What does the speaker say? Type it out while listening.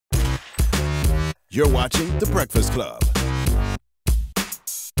You're watching The Breakfast Club.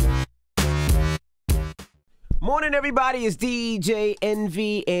 Morning, everybody. It's DJ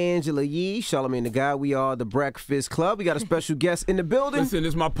Envy, Angela Yee, Charlamagne the Guy. We are The Breakfast Club. We got a special guest in the building. Listen, this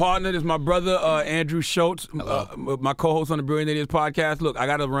is my partner. This is my brother, Andrew Schulz, my co-host on the Brilliant Idiots podcast. Look, I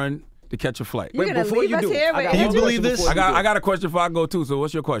got to run to catch a flight. You're going to leave us here? Can you believe this? I got a question before I go, too. So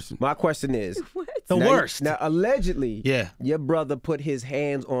what's your question? My question is, the worst. Now, allegedly, your brother put his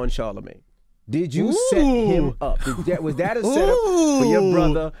hands on Charlamagne. Did you set him up? Was that a setup for your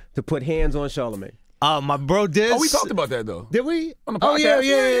brother to put hands on Charlamagne? My bro did. Oh, we talked about that, though. Did we? On the podcast? Oh,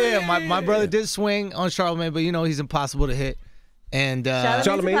 yeah. My brother did swing on Charlamagne, but you know he's impossible to hit. And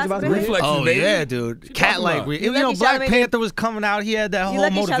Charlamagne's about to hit? Reflexes, oh, baby. yeah, dude. Cat-like. You know, Black Panther was coming out. He had that whole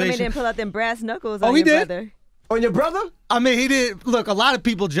motivation. You lucky Charlamagne didn't pull out them brass knuckles on he your did? brother. On your brother? I mean, he did. Look, a lot of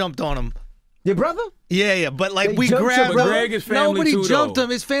people jumped on him. Your brother? Yeah, but like They we jumped grabbed your brother? Greg is family Nobody too, jumped though. him.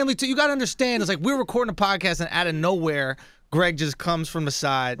 His family too. You got to understand. It's like we're recording a podcast and out of nowhere, Greg just comes from the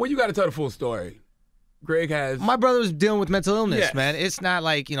side. Well, you got to tell the full story. Greg has... My brother was dealing with mental illness, Yes. man. It's not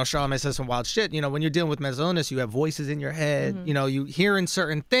like, Charlamagne says some wild shit. You know, when you're dealing with mental illness, you have voices in your head. You know, you hearing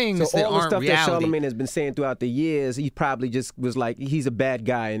certain things So that all the aren't stuff reality. that Charlamagne has been saying throughout the years, he probably just was like, he's a bad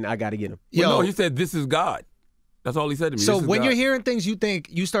guy and I got to get him. Well, no, he said, this is God. That's all he said to me. So This is when God. you're hearing things,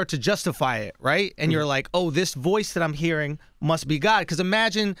 you start to justify it, right? And you're like, oh, this voice that I'm hearing must be God. Because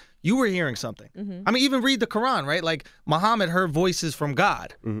imagine you were hearing something. I mean, even read the Quran, right? Like Muhammad heard voices from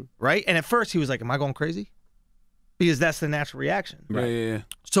God, right? And at first he was like, am I going crazy? Because that's the natural reaction. Yeah.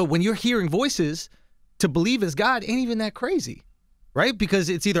 So when you're hearing voices, to believe is God ain't even that crazy, right? Because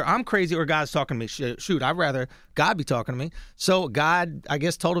it's either I'm crazy or God's talking to me. Shoot, I'd rather God be talking to me. So God, I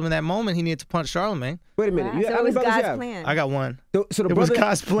guess, told him in that moment he needed to punch Charlamagne. Wait a minute. Wow. You, So how it many was brothers you God's have? plan. I got one. So the It brother, was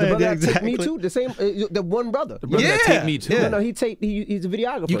God's plan, the brother that exactly. Take Me Too, the same, the one brother. The brother that Yeah. take me too. Yeah. No, he's a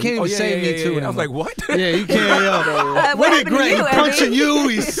videographer. You can't even say Me Too. I was like, what? Yeah, you can't. What What did happened to Greg? you, He's punching you.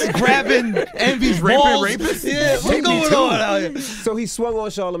 He's grabbing Envy's raping balls. rapists? Yeah, what's Take Me going Too. on out here? So he swung on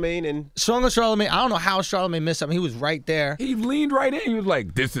Charlamagne and Strong on Charlamagne. I don't know how Charlamagne missed him. He was right there. He leaned right in. He was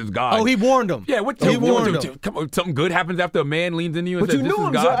like, this is God. Oh, he warned him. Yeah, what? He warned him. Come on, something good happens after a man leans into you and but says, you this knew is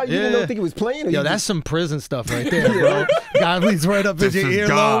him, God? so you didn't think he was playing. Or Yo, you that's some prison stuff right there, bro. God leans right up This into your is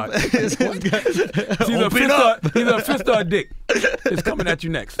God. earlobe. It's either a fist or a dick. It's coming at you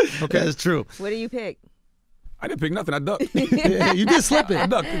next. Okay, that's true. What do you pick? I didn't pick nothing. I ducked. Yeah, you did slip it. I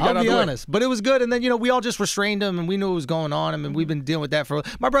ducked. Got I'll out be the way. honest. But it was good. And then, we all just restrained him and we knew what was going on. I mean, we've been dealing with that for...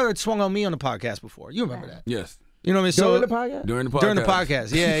 My brother had swung on me on the podcast before. You remember that. Yes. You know what I mean? during the podcast. During the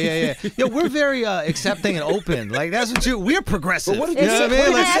podcast. Yeah. Yo, we're very accepting and open. Like, that's what we're progressive. But what did you you know say? what I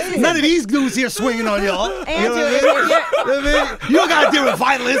mean? What did you Like, say? none of these dudes here swinging on y'all. You know what I Andrew, mean? You know what I mean? You don't got to deal with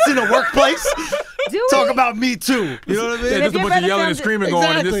violence in the workplace. Do Talk we? about Me Too. You know what I mean? Yeah, just a your bunch of brother yelling and filmed it- screaming going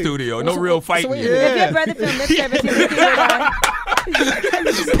on in this Exactly. studio. No real fighting. wait a here. minute. If your brother filmed lip service, you would do it on.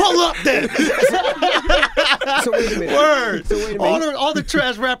 Pull up then. So wait a minute. Word. So wait a minute. All the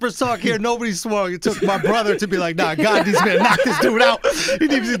trash rappers talk here, nobody swung. It took my brother to be like, nah, God needs me to knock this dude out. He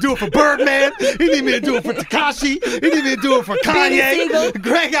needs me to do it for Birdman. He needs me to do it for Takashi. He needs me to do it for Kanye.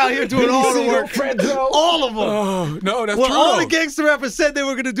 Greg out here doing all the work. Fredro. All of them. Oh, no, that's Well, true. all though. the gangster rappers said they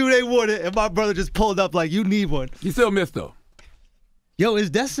were going to do, they wouldn't. And my brother just pulled up like, you need one. He still missed, though. Yo, it's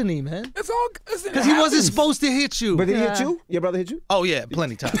destiny, man. It's all... Because he wasn't supposed to hit you. But did he hit you? Your brother hit you? Oh, yeah,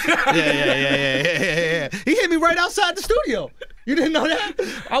 plenty times. Yeah. He hit me right outside the studio. You didn't know that?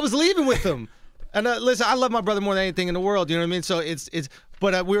 I was leaving with him. And listen, I love my brother more than anything in the world. You know what I mean? So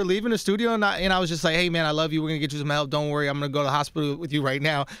but we were leaving the studio, and I was just like, hey, man, I love you. We're going to get you some help. Don't worry. I'm going to go to the hospital with you right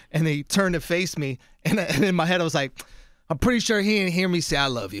now. And he turned to face me. And in my head, I was like, I'm pretty sure he didn't hear me say I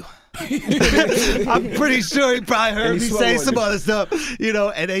love you. I'm pretty sure he probably heard me say some other stuff,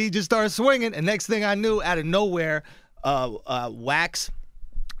 and then he just started swinging. And next thing I knew, out of nowhere, Wax.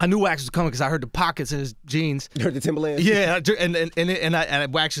 I knew Wax was coming because I heard the pockets in his jeans. You heard the Timberlands? Yeah,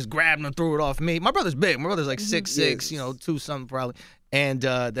 and Wax just grabbed him and threw it off me. My brother's big. My brother's like 6'6", 2 something probably. And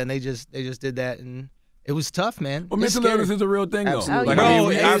then they just did that, and it was tough, man. Well, It's mental scary. illness is a real thing, though.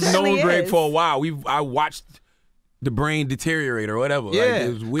 Absolutely. I've known certainly Greg is. for a while. I watched the brain deteriorate or whatever. Yeah, like,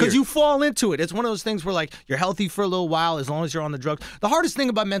 it was weird. because you fall into it. It's one of those things where, like, you're healthy for a little while as long as you're on the drugs. The hardest thing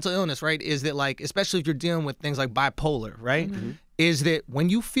about mental illness, right, is that, like, especially if you're dealing with things like bipolar, right, is that when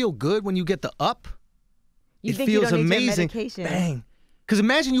you feel good, when you get the up, You it think you feels don't need your amazing. medication. Bang. Because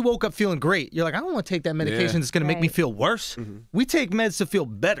imagine you woke up feeling great. You're like, I don't want to take that medication that's going to make me Right. feel worse. We take meds to feel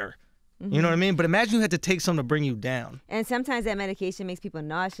better. You know what I mean? But imagine you had to take something to bring you down. And sometimes that medication makes people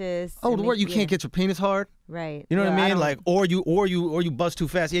nauseous. Oh, It the word makes- you can't get your penis hard. Right. You know what Well, I mean? don't- Like, or you bust too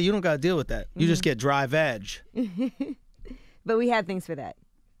fast. Yeah, you don't got to deal with that. You just get dry vag. But we have things for that.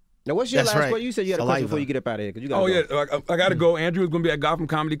 Now, what's your That's last right. question? You said you had a question before you get up out of here. 'Cause you gotta go. I got to go. Andrew is going to be at Gotham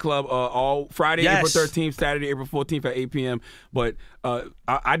Comedy Club all Friday, Yes. April 13th, Saturday, April 14th at 8 p.m. But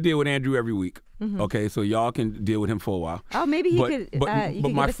I deal with Andrew every week. Okay, so y'all can deal with him for a while. Oh, maybe you could give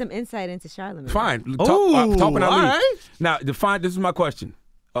my us some insight into Charlamagne. Fine. Ooh, Talking all right. Now, this is my question.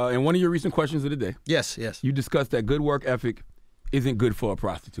 In one of your recent questions of the day, Yes. you discussed that good work ethic isn't good for a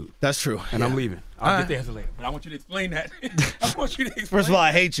prostitute. That's true. And I'm leaving. I'll get the answer later. But I want you to explain that. I want you to explain. First of all,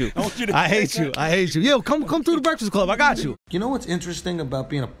 I hate you. I hate you. I hate you. Yo, come through the Breakfast Club. I got you. You know what's interesting about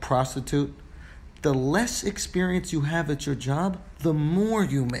being a prostitute? The less experience you have at your job, the more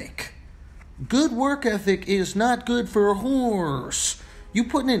you make. Good work ethic is not good for a horse. You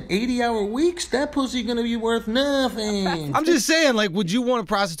putting in 80-hour weeks, that pussy gonna be worth nothing. I'm just saying, like, would you want a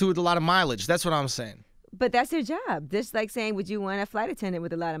prostitute with a lot of mileage? That's what I'm saying. But that's their job. Just like saying, would you want a flight attendant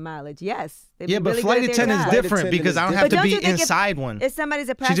with a lot of mileage? Yes. Yeah, but flight attendant is different because I don't have to be inside one. If somebody's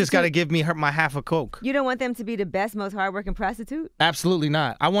a prostitute, She just got to give me my half a Coke. You don't want them to be the best, most hardworking prostitute? Absolutely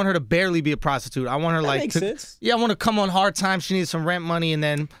not. I want her to barely be a prostitute. I want her makes sense. Yeah, I want to come on hard times. She needs some rent money, and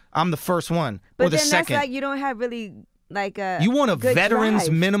then I'm the first one But or the then second. that's like you don't have really like a. You want a good veterans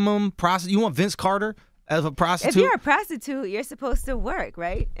drive. minimum prostitute? You want Vince Carter as a prostitute? If you're a prostitute, you're supposed to work,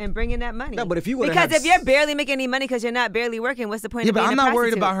 right? And bring in that money. No, but if you wanna because have if you're barely making any money because you're not barely working, what's the point Yeah, of but being I'm a not prostitute?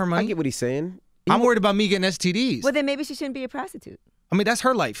 worried about her I money. get what he's saying. I'm worried about me getting STDs. Well, then maybe she shouldn't be a prostitute. I mean, that's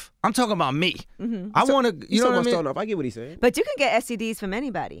her life. I'm talking about me. Mm-hmm. I want to, you know what I mean? Off. I get what he's saying. But you can get STDs from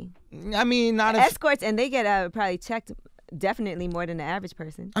anybody. I mean, not if. Escorts, and they get probably checked definitely more than the average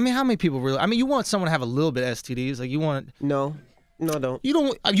person. I mean, how many people really? I mean, you want someone to have a little bit of STDs. Like, you want. No, don't. You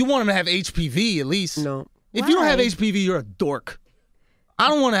don't. You want them to have HPV at least. No. If you don't have Why? HPV, you're a dork. I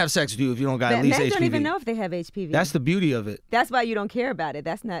don't want to have sex with you if you don't got at least Men HPV. don't even know if they have HPV. That's the beauty of it. That's why you don't care about it.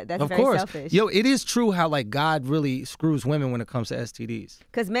 That's Of very course. selfish. Yo, it is true how like God really screws women when it comes to STDs.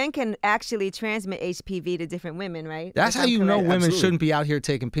 Because men can actually transmit HPV to different women, right? That's If how I'm you know correct. women Absolutely. shouldn't be out here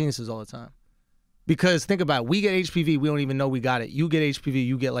taking penises all the time. Because think about it, we get HPV, we don't even know we got it. You get HPV,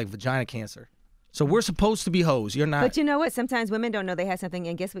 you get like vagina cancer. So we're supposed to be hoes. You're not. But you know what? Sometimes women don't know they have something,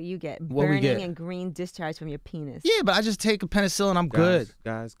 and guess what you get? What we Burning get? and green discharge from your penis. Yeah, but I just take a penicillin, I'm good.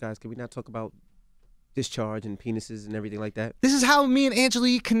 Guys, can we not talk about discharge and penises and everything like that? This is how me and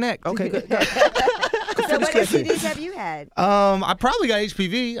Angelique connect. Okay, good. So what STDs have you had? I probably got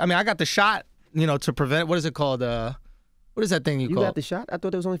HPV. I mean, I got the shot, to prevent. What is it called? What is that thing you You call? got the shot? I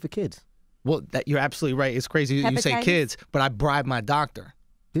thought it was only for kids. Well, you're absolutely right. It's crazy you say Hepatitis? kids, but I bribed my doctor.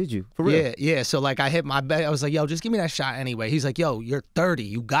 Did you? For real? Yeah. So like I hit my bed. I was like, yo, just give me that shot anyway. He's like, yo, you're 30.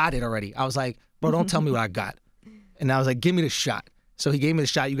 You got it already. I was like, bro, don't tell me what I got. And I was like, give me the shot. So he gave me the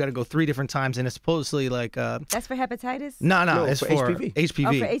shot. You got to go 3 different times, and it's supposedly like. That's for hepatitis? No, it's for for HPV. HPV.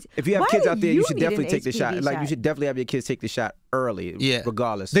 Oh, for If you have Why kids do out there, you should need an definitely take the shot. HPV Like, you should definitely have your kids take the shot early. Yeah.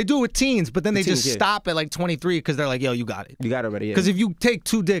 Regardless. They do it with teens, but then they teens, just yeah. stop at like 23 because they're like, yo, you got it. You got it already. Yeah. Because if you take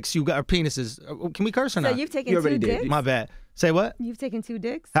 2 dicks, you got or penises. Can we curse or So not? you've taken You 2 already did. dicks? My bad. Say what? You've taken 2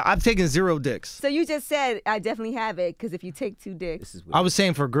 dicks? I've taken 0 dicks. So you just said, I definitely have it, because if you take 2 dicks. This is weird. I was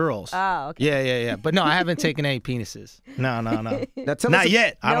saying for girls. Oh, okay. Yeah. But no, I haven't taken any penises. No. Now tell Not us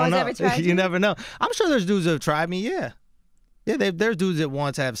yet. I No don't one's know. ever tried You you? never know. I'm sure there's dudes that have tried me. Yeah. There's dudes that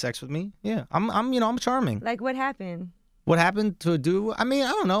want to have sex with me. Yeah. I'm charming. Like, what happened? What happened to a dude? I mean, I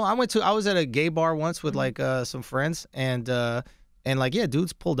don't know. I was at a gay bar once with like some friends and like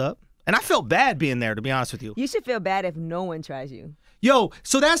dudes pulled up. And I felt bad being there, to be honest with you. You should feel bad if no one tries you. Yo,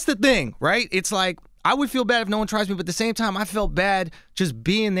 so that's the thing, right? It's like I would feel bad if no one tries me, but at the same time, I felt bad just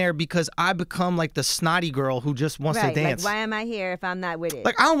being there because I become like the snotty girl who just wants to Right. dance. Like, why am I here if I'm not with it?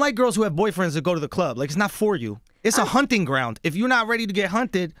 Like, I don't like girls who have boyfriends that go to the club. Like, it's not for you. It's a hunting ground. If you're not ready to get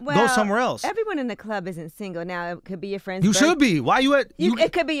hunted, go Well, somewhere else. Everyone in the club isn't single. Now, it could be your friend's You should be. Why you at?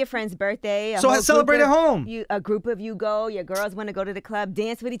 It could be your friend's birthday. So celebrate at home. A group of you go. Your girls want to go to the club,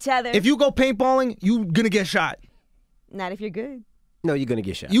 dance with each other. If you go paintballing, you gonna get shot. Not if you're good. No, you're gonna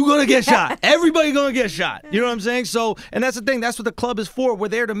get shot. You gonna get shot. Everybody gonna get shot. You know what I'm saying? So, and that's the thing. That's what the club is for. We're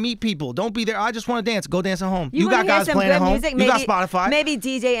there to meet people. Don't be there. I just want to dance. Go dance at home. You wanna got hear guys some playing good at home. music? You got Spotify. Maybe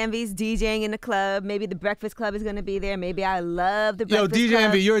DJ Envy's DJing in the club. Maybe the Breakfast Club is going to be there. Maybe I love the Yo, Breakfast DJ Club.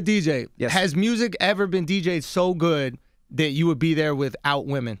 Envy, you're a DJ. Yes. Has music ever been DJed so good that you would be there without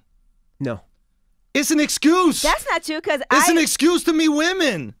women? No. It's an excuse. That's not true because It's an excuse to meet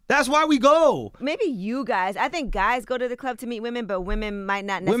women. That's why we go. maybe you guys. I think guys go to the club to meet women, but women might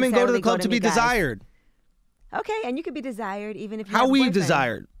not necessarily Women go to the club to be meet guys. desired. Okay, and you could be desired even if you How have a we boyfriend.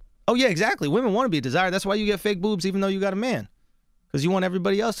 desired? Oh, yeah, exactly. Women want to be desired. That's why you get fake boobs even though you got a man. Because you want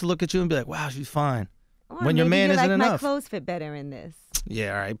everybody else to look at you and be like, wow, she's fine. Or When your maybe man you're isn't like, my enough. clothes fit better in this.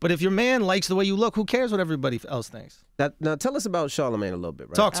 Yeah, all right. But if your man likes the way you look, who cares what everybody else thinks? Now tell us about Charlamagne a little bit,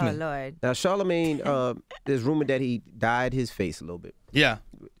 right? Talk to me. Oh, Lord. Now, Charlamagne, there's rumored that he dyed his face a little bit. Yeah.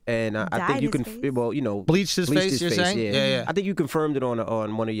 And I Dyed think you his can, face? well, you know, Bleached his face, you're saying? Yeah. Yeah. I think you confirmed it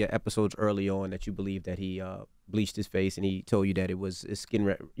on one of your episodes early on that you believe that he bleached his face, and he told you that it was a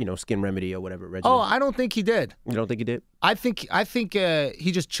skin remedy or whatever regimen. Oh, I don't think he did. You don't think he did? I think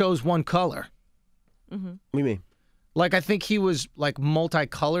he just chose one color. Mm-hmm. What do you mean? Like, I think he was, like,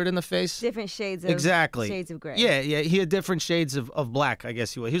 multicolored in the face. Different shades of Exactly. shades of gray. Yeah. He had different shades of black, I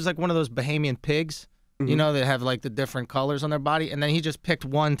guess he was. He was like one of those Bahamian pigs, you know, that have, like, the different colors on their body, and then he just picked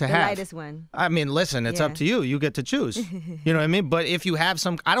one to The have. lightest one. I mean, listen, it's up Yeah. to you. You get to choose. You know what I mean? But if you have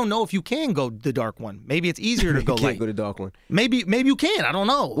some, I don't know if you can go the dark one. Maybe it's easier to go You can't light. go the dark one. Maybe you can. I don't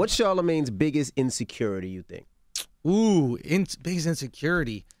know. What's Charlamagne's biggest insecurity, you think? Ooh, biggest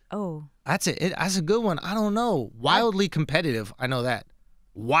insecurity. Oh. That's it. That's a good one. I don't know. Wildly competitive. I know that.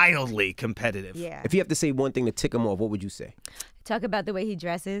 Wildly competitive. Yeah. If you have to say one thing to tick him off, what would you say? Talk about the way he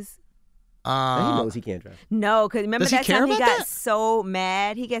dresses. He knows he can't dress. No, because remember Does he that care time he about got that? so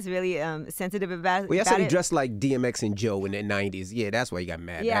mad? He gets really sensitive about, Well, yeah, I about said he it. dressed like DMX and Joe in the 90s. Yeah, that's why he got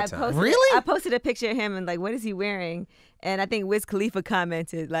mad Yeah, that time. Really? I posted a picture of him and like, what is he wearing? And I think Wiz Khalifa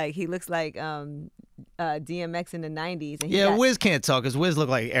commented like he looks like DMX in the 90s. And he Yeah, got, Wiz can't talk because Wiz looked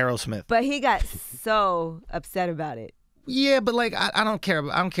like Aerosmith. but he got so upset about it. Yeah, but like I don't care.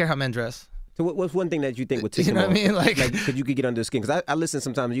 I don't care how men dress. So what's one thing that you think would tick You him know off? what I mean? Like, because you could get under his skin. Because I listen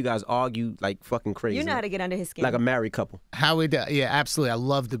sometimes you guys argue like fucking crazy. You know how to get under his skin. Like a married couple. how we do? Yeah, absolutely. I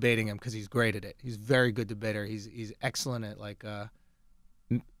love debating him because he's great at it. He's a very good debater. He's excellent at like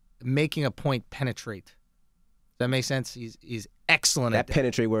making a point penetrate. Does that make sense? He's excellent That at that.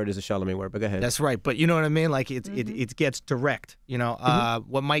 penetrate word is a Charlamagne word, but go ahead. That's right. But you know what I mean? Like it gets direct. You know,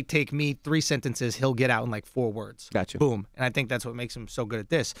 what might take me 3 sentences, he'll get out in like 4 words. Gotcha. Boom. And I think that's what makes him so good at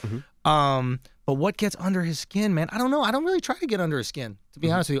this. But what gets under his skin, man? I don't know. I don't really try to get under his skin, to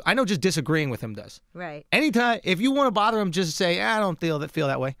be honest with you. I know just disagreeing with him does. Right. Anytime, if you want to bother him, just say, I don't feel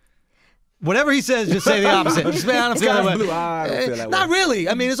that way. Whatever he says, just say the opposite. Just say, I don't feel that way. Blue. I don't feel that Not way. really.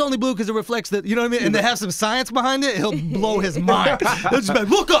 I mean, it's only blue because it reflects the, you know what I mean? And they have some science behind it, he'll blow his mind. He'll just be like,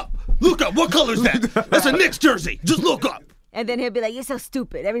 look up. What color is that? That's a Knicks jersey. Just look up. And then he'll be like, you're so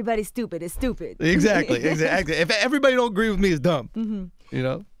stupid. Everybody's stupid. It's stupid. Exactly. If everybody don't agree with me, it's dumb. You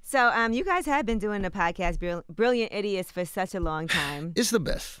know? So you guys have been doing the podcast Brilliant Idiots for such a long time. It's the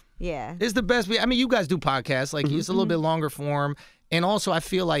best. Yeah. It's the best. I mean, you guys do podcasts. Like, it's a little bit longer form. And also, I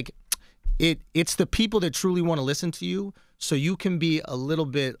feel like it's the people that truly want to listen to you, so you can be a little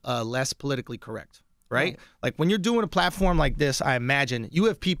bit less politically correct, right? Like, when you're doing a platform like this, I imagine you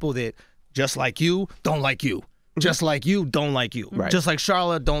have people that, just like you, don't like you. Just like you, don't like you. Right. Just like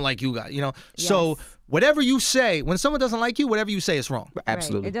Charlotte, don't like you guys. You know? So whatever you say, when someone doesn't like you, whatever you say is wrong.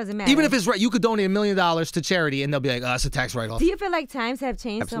 Absolutely. Right. It doesn't matter. Even if it's right, you could donate $1 million to charity, and they'll be like, "Oh, it's a tax write-off." Do you feel like times have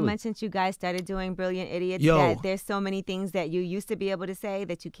changed Absolutely. so much since you guys started doing Brilliant Idiots Yo. that there's so many things that you used to be able to say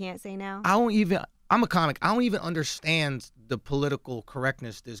that you can't say now? I'm a comic. I don't even understand the political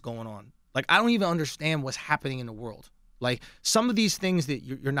correctness that's going on. Like, I don't even understand what's happening in the world. Like, some of these things that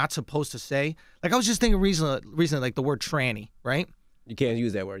you're not supposed to say. Like, I was just thinking recently, like the word tranny, right? You can't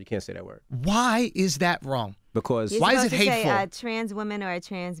use that word. You can't say that word. Why is that wrong? Because You're Why is supposed it to hateful? say a trans woman or a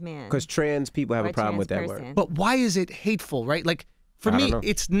trans man. trans people have Or a problem with that trans word. person. But why is it hateful, right? Like, for I me, don't know.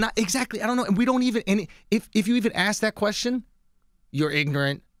 it's not exactly. I don't know. And we don't even. And if you even ask that question, you're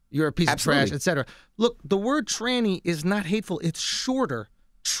ignorant. You're a piece Absolutely. of trash, etc. Look, the word tranny is not hateful. It's shorter.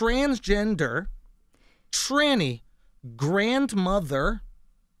 Transgender, tranny, grandmother,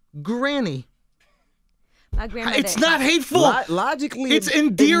 granny. My grandmother. It's not hateful. Logically, It's it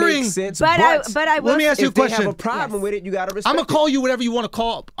endearing. makes sense. But I will. Let me ask you a if they question. have a problem Yes. with it, you gotta respect I'm gonna it. call you whatever you want to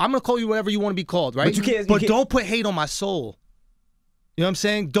call. I'm gonna call you whatever you want to be called, right? But you can't- But don't put hate on my soul. You know what I'm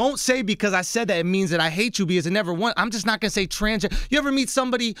saying? Don't say because I said that it means that I hate you because it never won. I'm just not gonna say transgender. You ever meet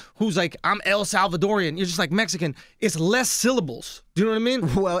somebody who's like, I'm El Salvadorian? You're just like Mexican. It's less syllables. Do you know what I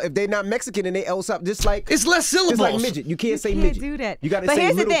mean? Well, if they're not Mexican and they else up, just like It's less syllables. just like midget. You can't say can't midget. do that. You gotta But say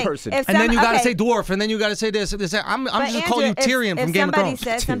here's the little thing. person. If And then you gotta okay. say dwarf, and then you gotta say this. I'm But just gonna call you Andrew, Tyrion from if Game of somebody Thrones.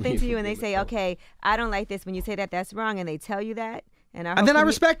 says something to you and they say, okay, I don't like this when you say that, that's wrong, and they tell you that, and then I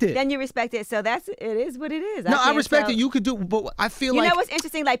respect it. Then you respect it. So it is what it is. No, I can't respect tell- it. You could do, but I feel You like know what's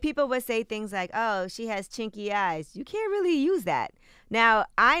interesting? Like people would say things like, "Oh, she has chinky eyes." You can't really use that. Now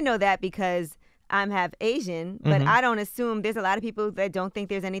I know that because I'm half Asian, but I don't assume there's a lot of people that don't think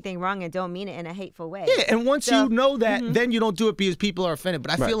there's anything wrong and don't mean it in a hateful way. Yeah, and once So- you know that, then you don't do it because people are offended.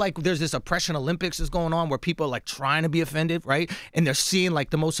 But I feel like there's this oppression Olympics is going on where people are like trying to be offended, right? And they're seeing like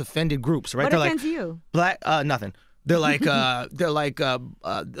the most offended groups, right? What They're offends like you? black, nothing. They're like,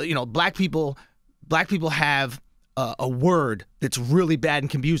 you know, black people have a word that's really bad and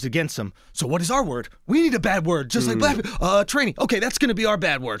can be used against them. So what is our word? We need a bad word, just like black people. Training. Okay, that's going to be our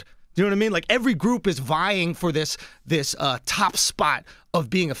bad word. Do you know what I mean? Like every group is vying for this top spot of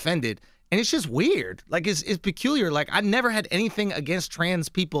being offended. And it's just weird. Like it's peculiar. Like I never had anything against trans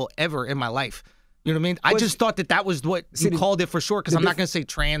people ever in my life. You know what I mean? I just thought that was what you called it for short, because I'm not going to say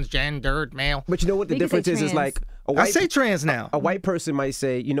transgendered male. But you know what the difference is like I say trans now. A white person might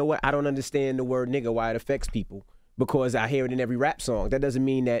say, you know what, I don't understand the word nigga, why it affects people. Because I hear it in every rap song. That doesn't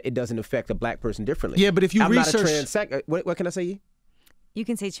mean that it doesn't affect a black person differently. Yeah, but if you research... I'm not a trans... What can I say? You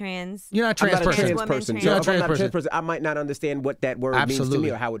can say trans. You're not a trans person. You're not a trans person. I might not understand what that word means to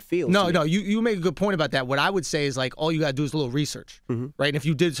me or how it feels. No, you make a good point about that. What I would say is like all you got to do is a little research, right? And if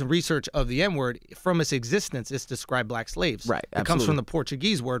you did some research of the N-word, from its existence, it's described black slaves. Right, It comes from the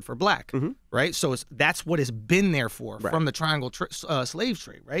Portuguese word for black, right? So that's what it's been there for, from the triangle slave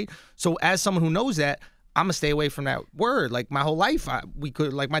trade, right? So as someone who knows that, I'm gonna stay away from that word. Like my whole life,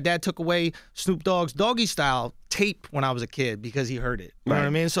 my dad took away Snoop Dogg's Doggy Style tape when I was a kid because he heard it. You know what I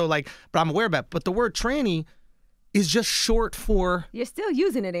mean? So like, but I'm aware of that. But the word tranny is just short for... You're still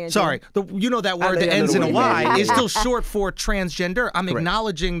using it, Andrew. Sorry. You know that word that ends in a Y is still short for transgender. I'm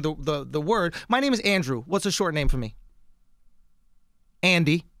acknowledging the word. My name is Andrew. What's a short name for me?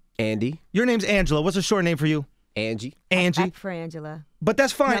 Andy. Your name's Angela. What's a short name for you? Angie. For Angela. But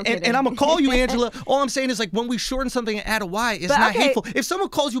that's fine. No, and I'm going to call you Angela. All I'm saying is like when we shorten something and add a Y, it's not hateful. If someone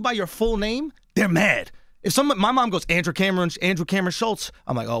calls you by your full name, they're mad. If my mom goes, Andrew Cameron Schulz,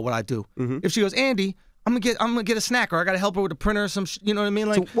 I'm like, oh, what'd I do? If she goes, Andy, I'm gonna get a snack, or I gotta help her with the printer or some you know what I mean?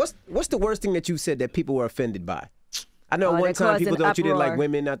 Like, so what's the worst thing that you said that people were offended by? I know one time people thought you didn't like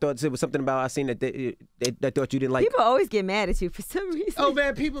women. I thought it was something about I seen that they thought you didn't like. People always get mad at you for some reason. Oh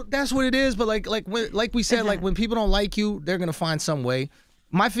man, people. That's what it is. But like we said, like when people don't like you, they're gonna find some way.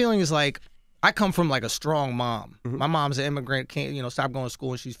 My feeling is like I come from like a strong mom. My mom's an immigrant. Stopped going to school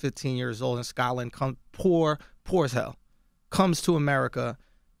when she's 15 years old in Scotland. Poor as hell. Comes to America,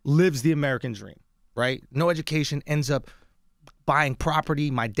 lives the American dream. Right? No education, ends up buying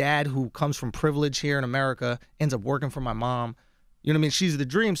property. My dad, who comes from privilege here in America, ends up working for my mom. You know what I mean? She's the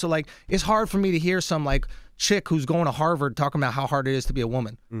dream. So like, it's hard for me to hear some like chick who's going to Harvard talking about how hard it is to be a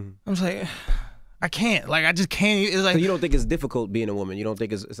woman. I'm just like, I can't. Like, I just can't. It's like, so you don't think it's difficult being a woman? You don't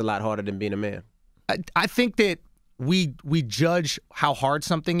think it's a lot harder than being a man? I think that we judge how hard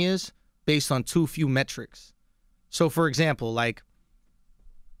something is based on too few metrics. So for example, like,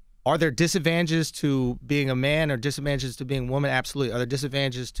 are there disadvantages to being a man or disadvantages to being a woman? Absolutely. Are there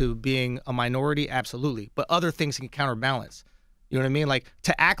disadvantages to being a minority? Absolutely. But other things can counterbalance. You know what I mean? Like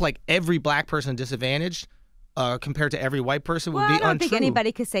to act like every black person disadvantaged compared to every white person would be untrue. I don't think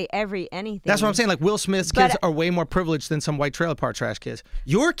anybody could say anything. That's what I'm saying. Like Will Smith's kids are way more privileged than some white trailer park trash kids.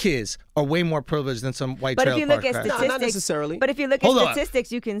 Your kids are way more privileged than some white trailer park trash. No, not necessarily. But if you look at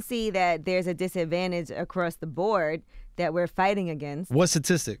statistics, you can see that there's a disadvantage across the board that we're fighting against. What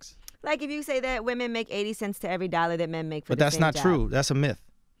statistics? Like if you say that women make 80 cents to every dollar that men make for the same job. But that's not true. Job. That's a myth.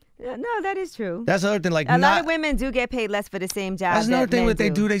 No, that is true. That's another thing. Like a lot of women do get paid less for the same job. That's another thing that they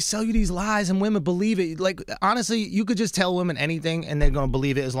do. They sell you these lies, and women believe it. Like honestly, you could just tell women anything, and they're gonna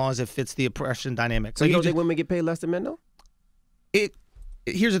believe it as long as it fits the oppression dynamic. So you don't think women get paid less than men though?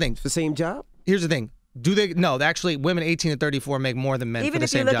 Here's the thing. It's the same job. Here's the thing. Do they? No, actually, women 18 to 34 make more than men for the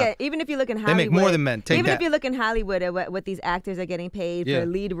same job. Even if you look in Hollywood, they make more than men. If you look in Hollywood at what these actors are getting paid for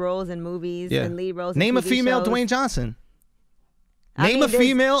lead roles in movies and lead roles. Name in TV a female shows. Dwayne Johnson. Name a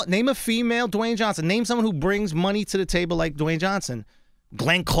female Dwayne Johnson. Name someone who brings money to the table like Dwayne Johnson.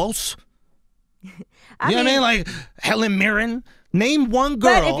 Glenn Close. You know what I mean? Like Helen Mirren. Name one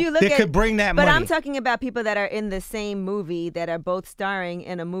girl that could bring that money. But I'm talking about people that are in the same movie that are both starring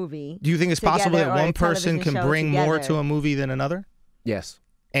in a movie. Do you think it's possible that one person can bring more to a movie than another? Yes.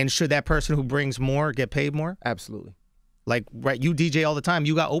 And should that person who brings more get paid more? Absolutely. Like, right, you DJ all the time.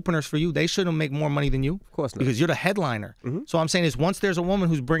 You got openers for you. They shouldn't make more money than you. Of course not. Because you're the headliner. So I'm saying is once there's a woman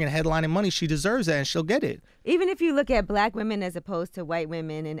who's bringing headlining money, she deserves that and she'll get it. Even if you look at black women as opposed to white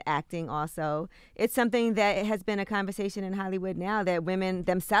women in acting also, it's something that has been a conversation in Hollywood now that women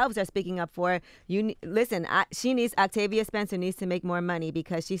themselves are speaking up for. Octavia Spencer needs to make more money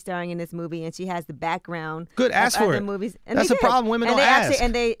because she's starring in this movie and she has the background. Good, ask for it. Movies. And that's the problem. Women don't ask.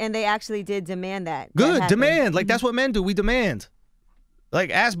 And they actually did demand that. Good, demand. Like that's what men do. We demand. Like,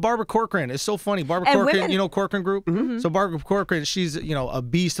 ask Barbara Corcoran. It's so funny. Barbara Corcoran, you know Corcoran Group? So Barbara Corcoran, she's, a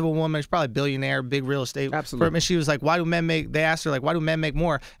beast of a woman. She's probably a billionaire, big real estate. Absolutely. And she was like, they asked her, like, why do men make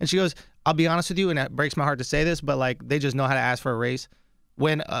more? And she goes, I'll be honest with you, and it breaks my heart to say this, but, like, they just know how to ask for a raise.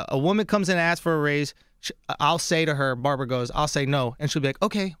 When a woman comes in and asks for a raise, I'll say to her, Barbara goes, I'll say no. And she'll be like,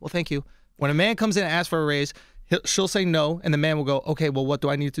 okay, well, thank you. When a man comes in and asks for a raise, she'll say no. And the man will go, okay, well, what do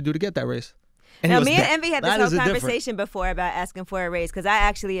I need to do to get that raise? And now, me and Envy had this whole conversation before about asking for a raise, because I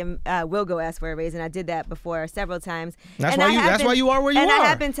actually will go ask for a raise, and I did that before several times. That's why you are where you are. And I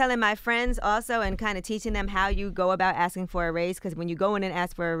have been telling my friends also and kind of teaching them how you go about asking for a raise, because when you go in and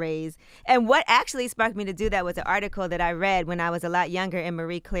ask for a raise, and what actually sparked me to do that was an article that I read when I was a lot younger in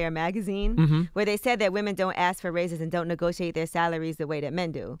Marie Claire magazine, where they said that women don't ask for raises and don't negotiate their salaries the way that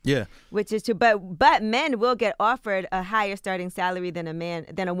men do. Yeah. Which is true. But men will get offered a higher starting salary than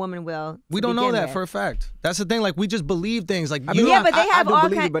a woman will. We don't know that for a fact. That's the thing. Like, we just believe things. Like, but they have all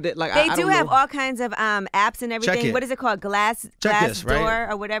kinds. They do have all kinds of apps and everything. What is it called? Glassdoor, right?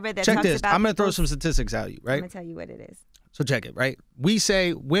 Or whatever. That check talks this. About I'm going to throw some statistics at you, right? I'm going to tell you what it is. So check it, right? We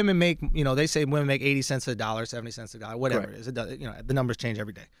say women make, they say women make 80 cents a dollar, 70 cents a dollar, whatever it is. It does, the numbers change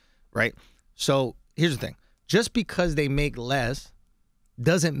every day, right? So here's the thing. Just because they make less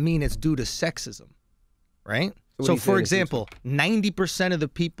doesn't mean it's due to sexism, right? So for example, 90% of the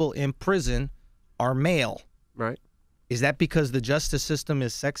people in prison are male. Right. Is that because the justice system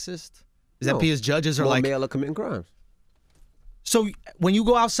is sexist? Is that because judges are like... male are committing crimes. So when you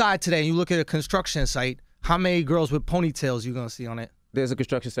go outside today and you look at a construction site, how many girls with ponytails you going to see on it? There's a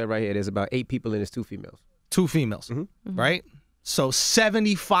construction site right here. There's about 8 people and there's 2 females. 2 females, right? So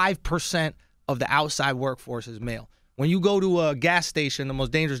 75% of the outside workforce is male. When you go to a gas station, the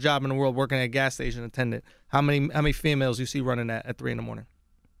most dangerous job in the world, working at a gas station attendant, how many females you see running at 3 in the morning?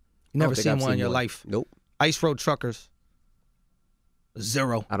 You never seen one in your life. Nope. Ice Road Truckers.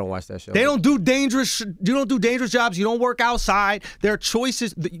 0. I don't watch that show. They don't do dangerous. You don't do dangerous jobs. You don't work outside. There are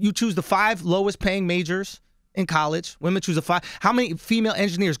choices. You choose the 5 lowest paying majors in college. Women choose the 5. How many female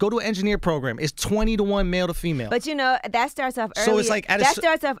engineers go to an engineer program? It's 20-to-1 male to female. But that starts off earlier. So it's like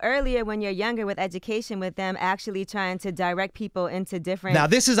starts off earlier when you're younger with education, with them actually trying to direct people into different. Now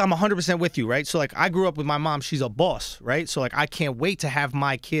I'm 100% with you, right? So like I grew up with my mom. She's a boss, right? So like I can't wait to have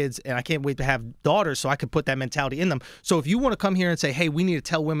my kids and I can't wait to have daughters so I could put that mentality in them. So if you want to come here and say, hey, we need to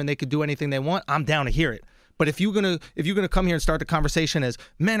tell women they could do anything they want, I'm down to hear it. But if you're gonna come here and start the conversation as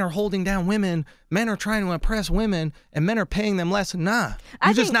men are holding down women, men are trying to impress women, and men are paying them less, nah,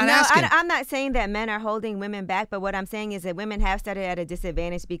 you're just not asking. I'm not saying that men are holding women back, but what I'm saying is that women have started at a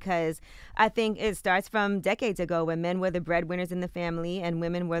disadvantage because I think it starts from decades ago when men were the breadwinners in the family and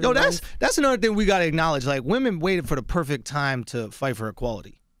women were the ones. That's another thing we gotta acknowledge. Like, women waited for the perfect time to fight for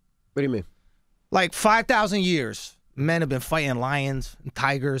equality. What do you mean? Like 5,000 years, men have been fighting lions, and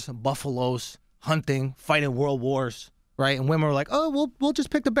tigers, and buffaloes, hunting, fighting world wars, right? And women were like, oh, we'll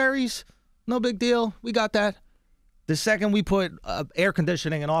just pick the berries. No big deal. We got that. The second we put air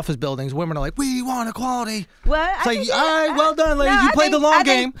conditioning in office buildings, women are like, we want equality. Well, it's like, all right, well done, ladies. You played the long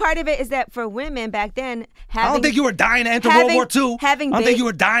game. Think part of it is that for women back then, I don't think you were dying to enter World War II. I don't think you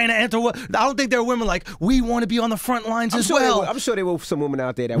were dying to enter. I don't think there were women like, we want to be on the front lines as well. I'm sure there were some women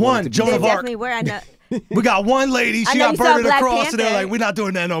out there that wanted to be. Joan of Arc. Definitely were. I know. We got one lady, she got burned across, and they're like, we're not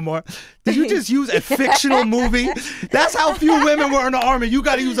doing that no more. Did you just use a fictional movie? That's how few women were in the army. You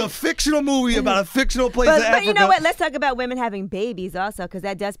got to use a fictional movie about a fictional place in Africa. But you know what? Let's talk about women having babies also, because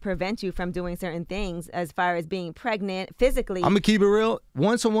that does prevent you from doing certain things as far as being pregnant physically. I'm going to keep it real.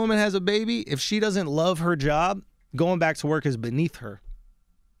 Once a woman has a baby, if she doesn't love her job, going back to work is beneath her.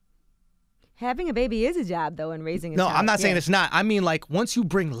 Having a baby is a job, though, and raising a child. No, I'm not saying it's not. I mean, like, once you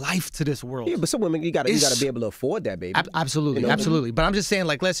bring life to this world. Yeah, but some women, you gotta be able to afford that baby. Absolutely, absolutely. But I'm just saying,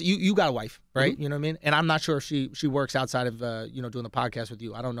 like, you got a wife, right? You know what I mean? And I'm not sure if she works outside of, doing the podcast with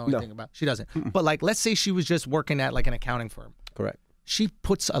you. I don't know anything about. She doesn't. But, like, let's say she was just working at, like, an accounting firm. Correct. She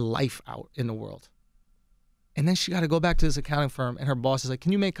puts a life out in the world. And then she got to go back to this accounting firm, and her boss is like,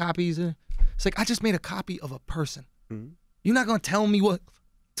 can you make copies? It's like, I just made a copy of a person. You're not going to tell me what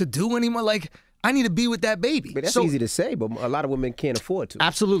to do anymore? Like, I need to be with that baby. But that's easy to say, but a lot of women can't afford to.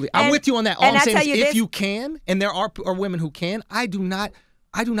 Absolutely. I'm with you on that. All I'm saying is if you can, and there are women who can, I do not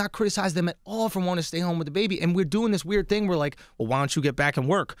criticize them at all for wanting to stay home with the baby. And we're doing this weird thing where like, well, why don't you get back and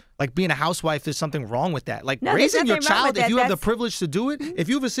work? Like being a housewife, there's something wrong with that. Like raising your child, if you have the privilege to do it, if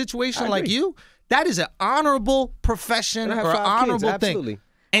you have a situation like you, that is an honorable profession or an honorable thing.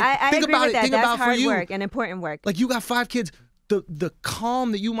 And I think agree about with it. that. Think That's about hard for you. Work and important work. Like you got 5 kids. The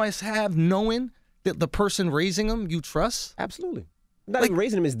calm that you must have knowing that the person raising them you trust. Absolutely. Not even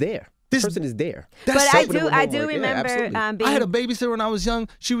raising them is there. This person is there. But I do remember being. I had a babysitter when I was young.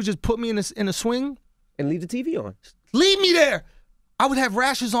 She would just put me in a swing and leave the TV on. Leave me there. I would have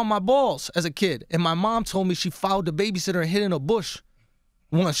rashes on my balls as a kid, and my mom told me she followed the babysitter and hid in a bush.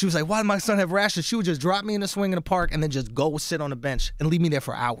 Once she was like, "Why did my son have rashes?" She would just drop me in a swing in the park and then just go sit on the bench and leave me there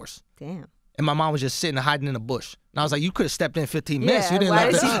for hours. Damn. And my mom was just sitting hiding in a bush. And I was like, you could have stepped in 15 minutes. You didn't why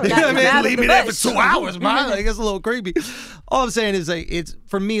let did her, she you know what I mean? Leave me there for 2 bush? hours, man. Like, it's a little creepy. All I'm saying is, like, it's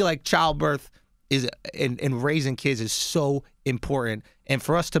for me, like, childbirth is and raising kids is so important. And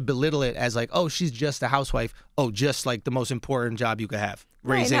for us to belittle it as like, oh, she's just a housewife. Oh, just like the most important job you could have,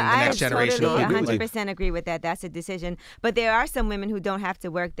 raising the next generation of people. I 100% agree with that. That's a decision. But there are some women who don't have to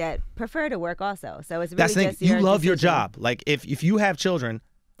work that prefer to work also. So it's really That's the just thing. You love your decision. job. Like if you have children.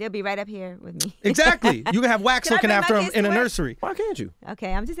 They'll be right up here with me. Exactly. You can have Wax Can I looking bring after my them kids in to a work? nursery. Why can't you?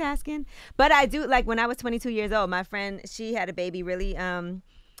 Okay, I'm just asking. But I do, like when I was 22 years old, my friend, she had a baby really,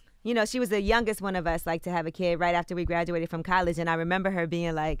 you know, she was the youngest one of us, like to have a kid right after we graduated from college. And I remember her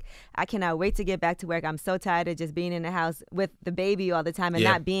being like, I cannot wait to get back to work. I'm so tired of just being in the house with the baby all the time and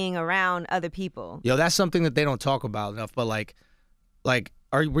not being around other people. Yo, that's something that they don't talk about enough. But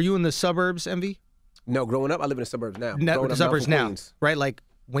were you in the suburbs, Envy? No, growing up, I live in the suburbs now. The suburbs now, right? Like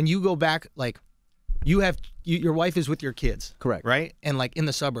when you go back, like your wife is with your kids, correct? Right? And like in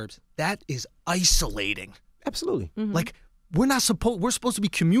the suburbs, that is isolating. Absolutely. Mm-hmm. Like we're supposed to be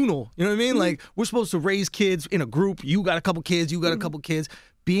communal. You know what I mean? Like we're supposed to raise kids in a group. You got a couple kids, you got a couple kids.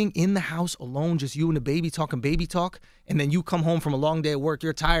 Being in the house alone, just you and the baby talking baby talk, and then you come home from a long day at work,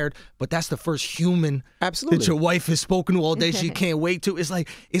 you're tired, but that's the first human that your wife has spoken to all day. She can't wait to. It's like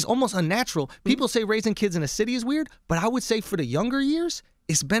it's almost unnatural. People say raising kids in a city is weird, but I would say for the younger years,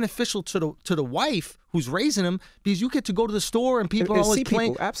 it's beneficial to the wife who's raising them because you get to go to the store and people are always see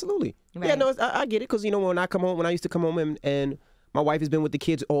playing. People. Absolutely. Right. Yeah, no, I get it because you know when I used to come home and my wife has been with the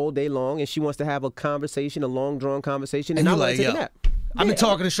kids all day long and she wants to have a conversation, a long drawn conversation, and I want to take a nap. I've been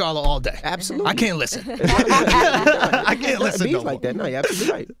talking to Charlotte all day. Absolutely. I can't listen. I can't listen. It means like that. No, you're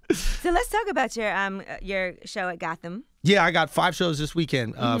absolutely right. So let's talk about your show at Gotham. Yeah, I got 5 shows this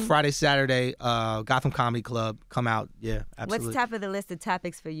weekend. Friday, Saturday, Gotham Comedy Club. Come out. Yeah, absolutely. What's top of the list of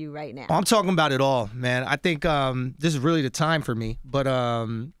topics for you right now? Oh, I'm talking about it all, man. I think this is really the time for me.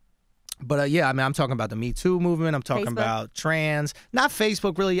 But yeah, I mean, I'm talking about the Me Too movement. I'm talking about trans. Not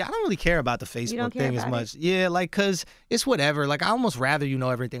Facebook, really. I don't really care about the Facebook thing as much. Yeah, like, because it's whatever. Like, I almost rather you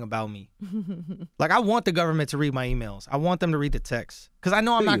know everything about me. Like, I want the government to read my emails. I want them to read the texts. Because I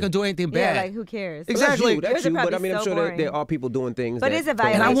know I'm not going to do anything bad. Yeah, like, who cares? Exactly. That's you, but I mean, I'm sure boring. there are people doing things. But it's a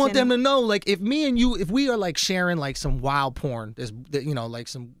violation. And I want them to know, like, if me and you, if we are, like, sharing, like, some wild porn, like,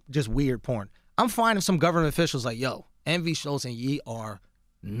 some just weird porn, I'm fine if some government officials like, yo, Envy, Schulz, and ye are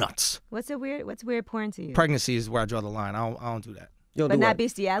nuts. What's weird porn to you? Pregnancy is where I draw the line. I don't do that. But not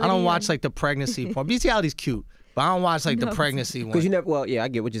bestiality. I don't watch like the pregnancy porn. Bestiality's cute, but I don't watch like the pregnancy one. Because you never. Well, yeah, I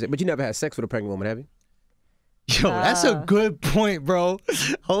get what you said, but you never had sex with a pregnant woman, have you? Yo, that's a good point, bro.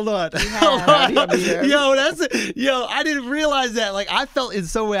 Hold on. Yo, I didn't realize that. Like, I felt in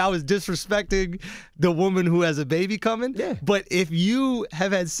some way I was disrespecting the woman who has a baby coming. Yeah. But if you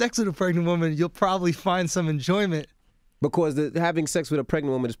have had sex with a pregnant woman, you'll probably find some enjoyment. Because having sex with a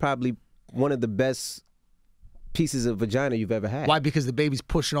pregnant woman is probably one of the best pieces of vagina you've ever had. Why? Because the baby's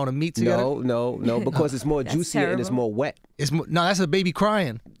pushing all the meat together? No. Because it's more juicier and it's more wet. No, that's a baby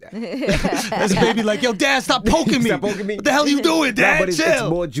crying. That's a baby like, yo, Dad, stop poking me. Stop poking me. What the hell are you doing, Dad? No, but Chill. It's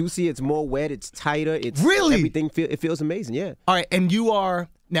more juicy. It's more wet. It's tighter. It's really everything. It feels amazing. Yeah. All right, and you are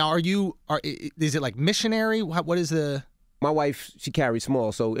now. Is it like missionary? What is the? My wife, she carries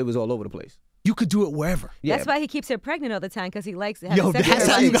small, so it was all over the place. You could do it wherever. Yeah. That's why he keeps her pregnant all the time, because he likes having sex with her. That's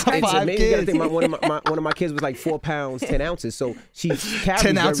how you got 5 kids. You gotta think one of my kids was like 4 pounds 10 ounces, so she carries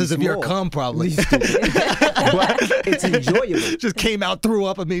 10 ounces very of your small. cum, probably. But it's enjoyable. Just came out, threw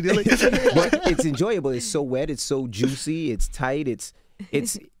up immediately. But it's enjoyable. It's so wet. It's so juicy. It's tight. It's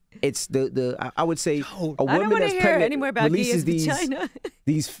the I would say a woman that's pregnant releases these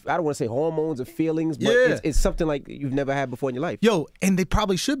I don't want to say hormones or feelings, but it's something like you've never had before in your life. Yo, and they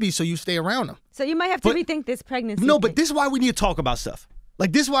probably should be, so you stay around them. So you might have to rethink this pregnancy. No, but this is why we need to talk about stuff.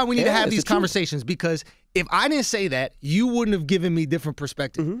 Like, this is why we need to have these conversations, because if I didn't say that, you wouldn't have given me different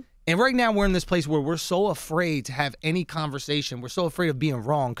perspective. Mm-hmm. And right now we're in this place where we're so afraid to have any conversation. We're so afraid of being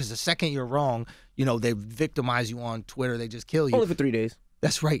wrong, because the second you're wrong, they victimize you on Twitter. They just kill you. Only for 3 days.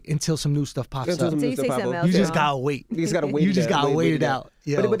 That's right, until some new stuff pops up. You just gotta wait. You just gotta wait. You just gotta wait it out.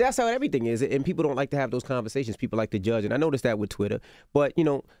 But that's how everything is, and people don't like to have those conversations. People like to judge, and I noticed that with Twitter. But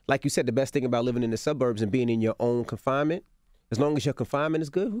like you said, the best thing about living in the suburbs and being in your own confinement, as long as your confinement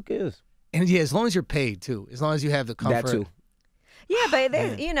is good, who cares? And yeah, as long as you're paid too, as long as you have the comfort. That too. Yeah, but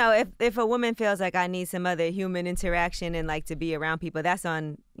there's, you know, if a woman feels like I need some other human interaction and like to be around people, that's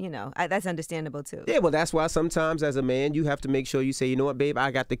on, you know, that's understandable too. Yeah, well, that's why sometimes as a man, you have to make sure you say, you know what, babe,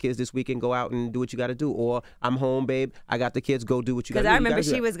 I got the kids this weekend, go out and do what you got to do. Or I'm home, babe, I got the kids, go do what you got to do. Because I remember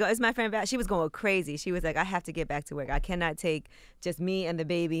she was going, it's my friend, she was going crazy. She was like, I have to get back to work. I cannot take just me and the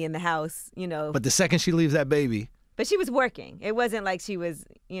baby in the house, you know. But the second she leaves that baby. But she was working. It wasn't like she was,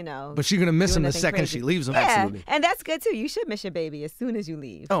 you know. But she's going to miss him the second she leaves him. Yeah, absolutely. And that's good too. You should miss your baby as soon as you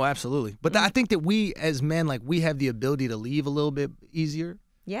leave. Oh, absolutely. But I think that we as men, like, we have the ability to leave a little bit easier.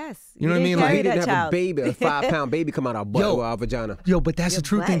 Yes. You know what I mean? Like, we didn't have a baby, a 5-pound baby come out our butt or our vagina. Yo, but that's the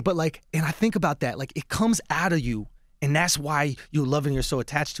true thing. But like, and I think about that, like, it comes out of you. And that's why you love it and you're so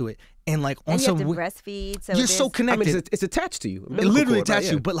attached to it. And like on and you some have to breastfeed. So you're so connected. I mean, it's attached to you. It literally attached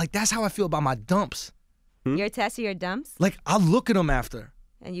to you. But like, that's how I feel about my dumps. You're attached to your dumps? Like, I'll look at them after.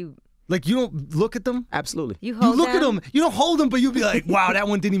 And you... Like, you don't look at them? Absolutely. You hold look at them. You don't hold them, but you'll be like, wow, that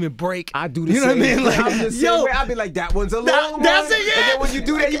one didn't even break. I do the same. You know what I mean? Like, I'm the same way. I'll be like, that one's a long one. That's it, yeah. And then when you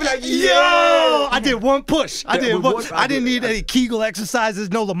do that, you be like, yo, I did one push. I didn't need any Kegel exercises,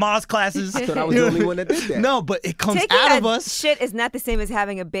 no Lamaze classes. I thought I was the only one that did that. No, but it comes Taking out of us. Shit is not the same as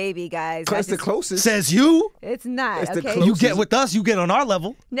having a baby, guys. It's the closest. Says you. It's not, it's the okay? closest. You get with us, you get on our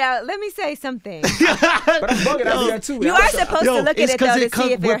level. Now, let me say something. But I'm bugging. I do that too. You are supposed to look at it, though, to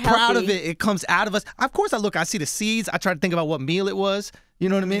see if they're healthy. We're proud of it. It comes out of us. Of course, I see the seeds. I try to think about what meal it was. You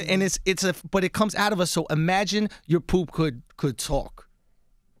know what I mean? And but it comes out of us. So imagine your poop could talk.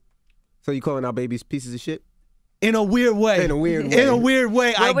 So you calling our babies pieces of shit? In a weird way. In a weird way. In a weird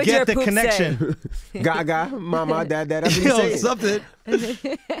way. What I get the connection. Gaga, mama, dad, that's what Yo, you something.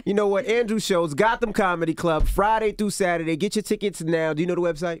 You know what? Andrew Schulz, Gotham Comedy Club, Friday through Saturday. Get your tickets now. Do you know the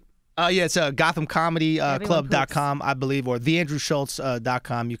website? Yeah, it's GothamComedyClub.com, I believe, or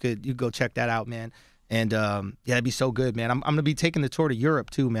theandrewschultz.com. You could go check that out, man. And yeah, it'd be so good, man. I'm gonna be taking the tour to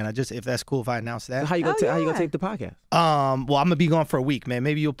Europe too, man. If that's cool if I announce that. So how you gonna tape the podcast? Well, I'm gonna be gone for a week, man.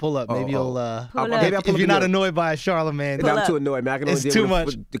 Maybe you'll pull up. Maybe you'll if you're not annoyed by Charlamagne. I'm too annoyed, man. I can only it's too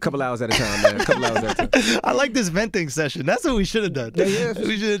much. A couple hours at a time, man. A couple hours at a time. I like this venting session. That's what we should have done. Yeah.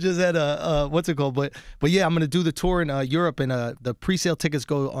 We should have just had a what's it called? But yeah, I'm gonna do the tour in Europe, and the pre-sale tickets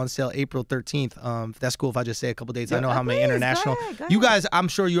go on sale April 13th. If that's cool if I just say a couple dates. I know how many international. Go ahead. You guys, I'm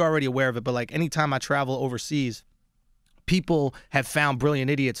sure you're already aware of it, but like anytime I travel overseas, people have found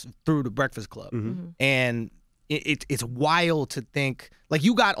Brilliant Idiots through the Breakfast Club. And it's wild to think, like,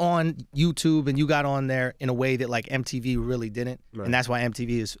 you got on YouTube and you got on there in a way that like MTV really didn't. Right. And that's why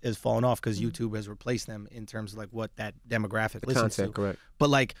MTV is falling off, because YouTube has replaced them in terms of like what that demographic listens to. Correct. But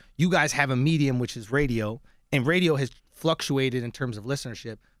like, you guys have a medium, which is radio, and radio has fluctuated in terms of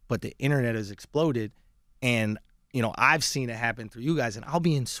listenership, but the internet has exploded. And, you know, I've seen it happen through you guys, and I'll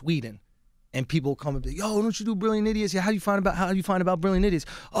be in Sweden and people come and be, yo, don't you do Brilliant Idiots? Yeah, how do you find about Brilliant Idiots?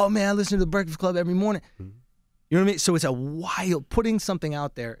 Oh man, I listen to the Breakfast Club every morning. You know what I mean? So it's a wild putting something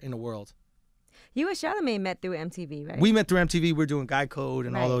out there in the world. You and Charlamagne met through MTV, right? We met through MTV. We're doing Guy Code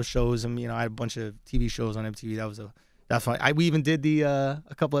and all those shows, and you know, I had a bunch of TV shows on MTV. That's fun. We even did a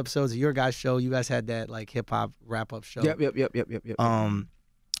couple episodes of your guys' show. You guys had that like hip hop wrap up show. Yep.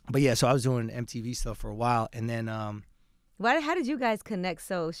 But yeah, so I was doing MTV stuff for a while, and then how did you guys connect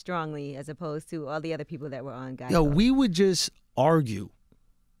so strongly as opposed to all the other people that were on Guy Yo, Code? we would just argue.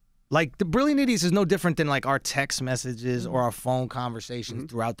 Like, the Brilliant Idiots is no different than like our text messages or our phone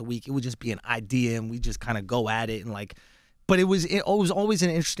conversations throughout the week. It would just be an idea, and we just kind of go at it, and like, but it was always an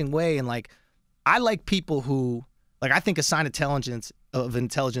interesting way. And like, I like people who, like, I think a sign of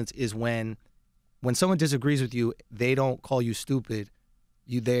intelligence is when someone disagrees with you, they don't call you stupid.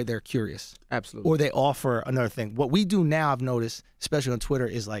 They're curious. Absolutely. Or they offer another thing. What we do now, I've noticed, especially on Twitter,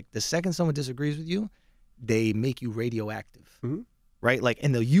 is like the second someone disagrees with you, they make you radioactive. Right? Like,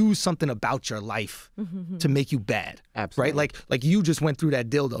 and they'll use something about your life to make you bad. Absolutely. Right? Like you just went through that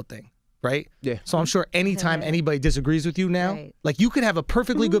dildo thing. Right? Yeah. So I'm sure anytime anybody disagrees with you now, like, you could have a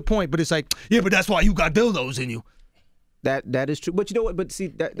perfectly good point, but it's like, yeah, but that's why you got dildos in you. That is true, but you know what? But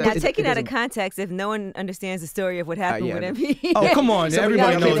see, now, taking out of context, if no one understands the story of what happened with MV, oh come on,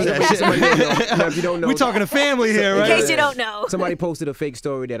 everybody knows that shit. If you don't know, we're talking a family here, right? In case you don't know, somebody posted a fake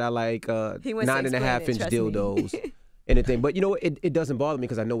story that I like 9.5-inch dildos. Anything, but you know what? It doesn't bother me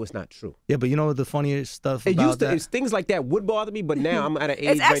because I know it's not true. Yeah, but you know the funniest stuff about that? Things like that would bother me, but now I'm at an age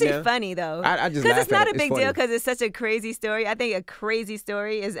it's actually right now, funny though. I just because laugh it's not at a big deal because it's such a crazy story. I think a crazy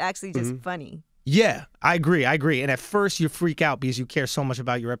story is actually just funny. Yeah, I agree. And at first you freak out because you care so much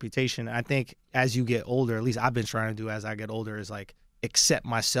about your reputation. I think as you get older, at least I've been trying to do as I get older, is like accept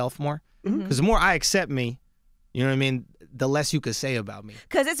myself more. Because the more I accept me, you know what I mean, the less you could say about me.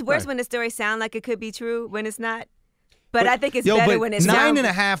 Because it's worse when the story sounds like it could be true when it's not. But I think it's better when it's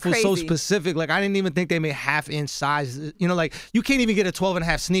 9.5 was so crazy. specific. Like, I didn't even think they made half-inch size. You know, like, you can't even get a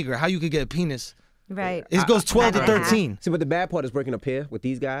 12.5 sneaker. How you could get a penis? Right. It goes 12 to 13. See, but the bad part is breaking up here with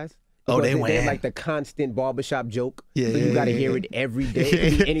these guys. Oh, Because they they're win. like the constant barbershop joke. Yeah, so you got to hear it every day. It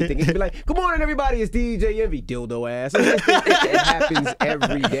could be anything. It could be like, good morning, everybody. It's DJ Envy. Dildo ass. It happens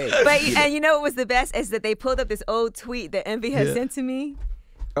every day. But and you know what was the best is that they pulled up this old tweet that Envy had sent to me.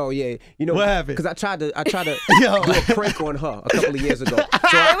 Oh yeah, you know What happened? Because I tried to do a prank on her a couple of years ago. So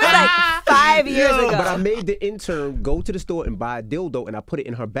It was like 5 years ago. But I made the intern go to the store and buy a dildo, and I put it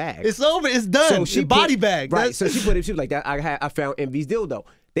in her bag. It's over. It's done. So she body put, bag. Right. That's- So she put it. She was like, "That I found Envy's dildo."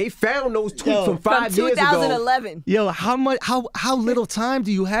 They found those tweets from From 5 years ago. 2011. Yo, how little time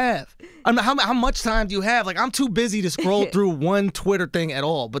do you have? I mean, how much time do you have? Like, I'm too busy to scroll through one Twitter thing at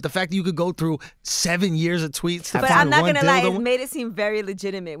all. But the fact that you could go through 7 years of tweets to But find I'm not one gonna lie, dildo. it made it seem very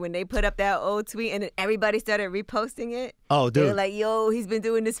legitimate when they put up that old tweet and then everybody started reposting it. Oh, They were dude. like, "Yo, he's been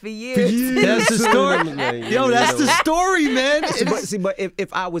doing this for years." That's the story. Yo, that's the story, man. But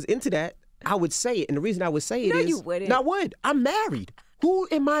if I was into that, I would say it. And the reason I would say it No, is, you wouldn't. No, I would. I'm married. Who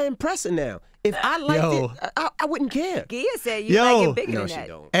am I impressing now? If I liked it, I wouldn't care. Gia said you Yo. like it bigger No, than she that.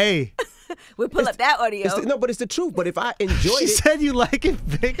 don't. Hey, We'll pull up that audio. But it's the truth. But if I enjoyed she it, said you like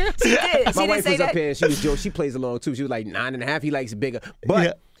it bigger? She did. my She wife didn't say was up that. here and she was Joe. She plays along too. She was like 9.5. He likes it bigger. But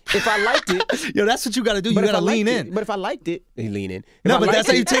Yeah. if I liked it, Yo, that's what you got to do. You but if got to I lean liked in. it, but if I liked it, you lean in. If No, I but liked that's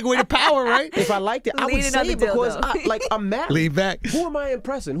how it- you take away the power, right? If I liked it, I would Leaning on say the it because dildo. I'm married. Lean back. Who am I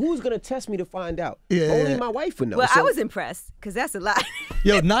impressing? Who's gonna test me to find out? Yeah. Only my wife would know. Well, So- I was impressed because that's a lot.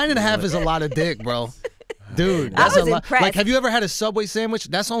 Yo, 9.5 is a lot of dick, bro. Dude, I that's was a lot. impressed. Like, have you ever had a Subway sandwich?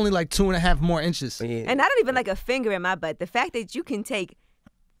 That's only like 2.5 more inches. Yeah. And I don't even like a finger in my butt. The fact that you can take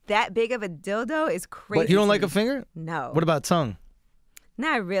that big of a dildo is crazy. You don't to like me. a finger? No. What about tongue?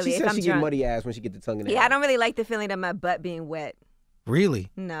 Not really. She If says I'm she get drunk. muddy ass when she get the tongue in the Yeah, I don't really like the feeling of my butt being wet. Really?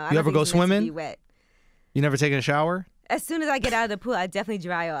 No, I You don't ever think go it's meant to swimming? be wet. You never taken a shower? As soon as I get out of the pool, I definitely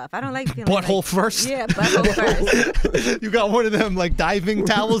dry off. I don't like feeling Butthole like, first? Yeah, butthole first. You got one of them like diving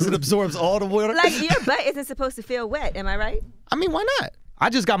towels that absorbs all the water? Like your butt isn't supposed to feel wet. Am I right? I mean, why not? I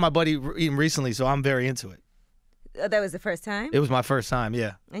just got my buddy eating recently, so I'm very into it. That was the first time. It was my first time,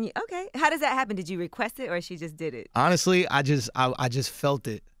 yeah. And you, okay, how does that happen? Did you request it or she just did it? Honestly, I just felt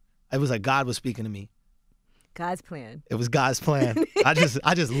it. It was like God was speaking to me. God's plan. It was God's plan. I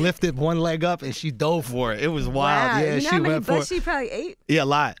just lifted one leg up and she dove for it. It was wild. Wow. Yeah, You know she how many went for butts it. she probably ate? Yeah, a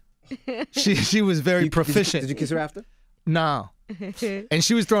lot. She was very proficient. Did you kiss her after? No. And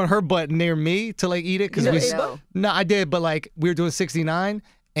she was throwing her butt near me to like eat it because You we. ate both? No, I did, but like we were doing 69,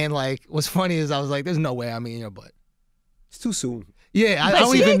 and like what's funny is I was like, "There's no way I'm eating your butt." It's too soon. Yeah, I But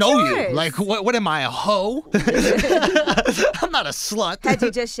don't she even ate know yours. you. Like, what am I, a hoe? I'm not a slut. Had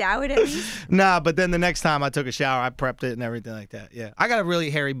you just showered at least? Nah, but then the next time I took a shower, I prepped it and everything like that. Yeah, I got a really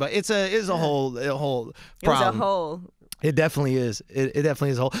hairy butt. It's a whole It was problem. a hole. It definitely is. It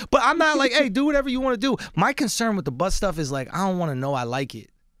definitely is a whole. But I'm not like, hey, do whatever you want to do. My concern with the butt stuff is like, I don't want to know I like it.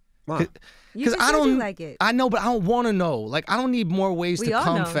 Why? You just I said don't you like it. I know, but I don't want to know. Like, I don't need more ways We to all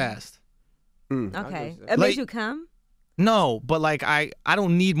come know. fast. Okay. It Like- made you come? No, but like I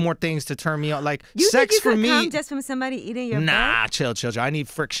don't need more things to turn me on. Like You sex think you for could me. come just from somebody eating your Nah, butt? chill. I need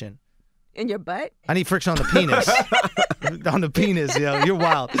friction. In your butt? I need friction on the penis. On the penis, yo. You're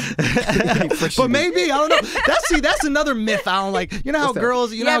wild. But maybe, I don't know. That's another myth I don't like. You know how What's that?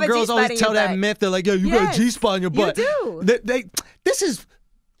 girls, You have a always G-spot in tell your that butt. myth. They're like, yo, you got Yes, a G-spot in your you butt. do. This is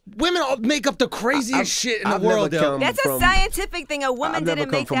women all make up the craziest shit in the I've never world, yo. come That's a from- scientific thing. A woman I've never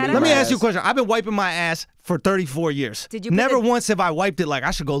didn't come make from that being Let up. me ask you a ass. question. I've been wiping my ass for 34 years. Did you put Never the- once have I wiped it like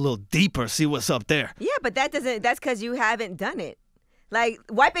I should go a little deeper, see what's up there. Yeah, but that's because you haven't done it. Like,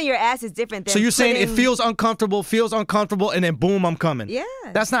 wiping your ass is different than So you're saying it putting- feels uncomfortable, and then boom, I'm coming. Yeah.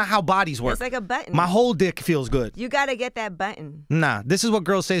 That's not how bodies work. It's like a button. My whole dick feels good. You got to get that button. Nah, this is what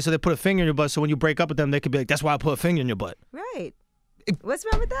girls say, so they put a finger in your butt, so when you break up with them, they could be like, that's why I put a finger in your butt. Right. What's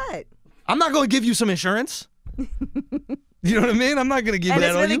wrong with that? I'm not going to give you some insurance. You know what I mean? I'm not going to give And that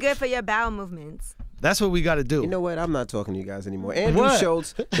it's on really you. good for your bowel movements. That's what we got to do. You know what? I'm not talking to you guys anymore. Andrew What?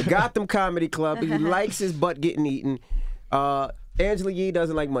 Schulz, the Gotham Comedy Club. He likes his butt getting eaten. Angela Yee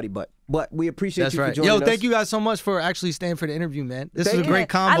doesn't like muddy butt. But we appreciate That's you right. for joining Yo, us. thank you guys so much for actually staying for the interview, man. This Thank was a you. great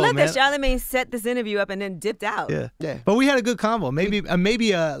combo, I love man. that Charlamagne set this interview up and then dipped out. Yeah. Yeah. But we had a good combo. Maybe let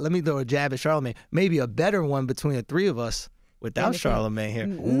me throw a jab at Charlamagne. Maybe a better one between the three of us without Anything. Charlamagne here.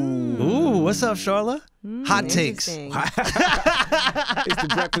 Ooh, what's up, Charla? Hot takes. Interesting. It's the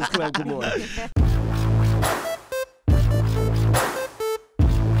Breakfast Club. Good morning.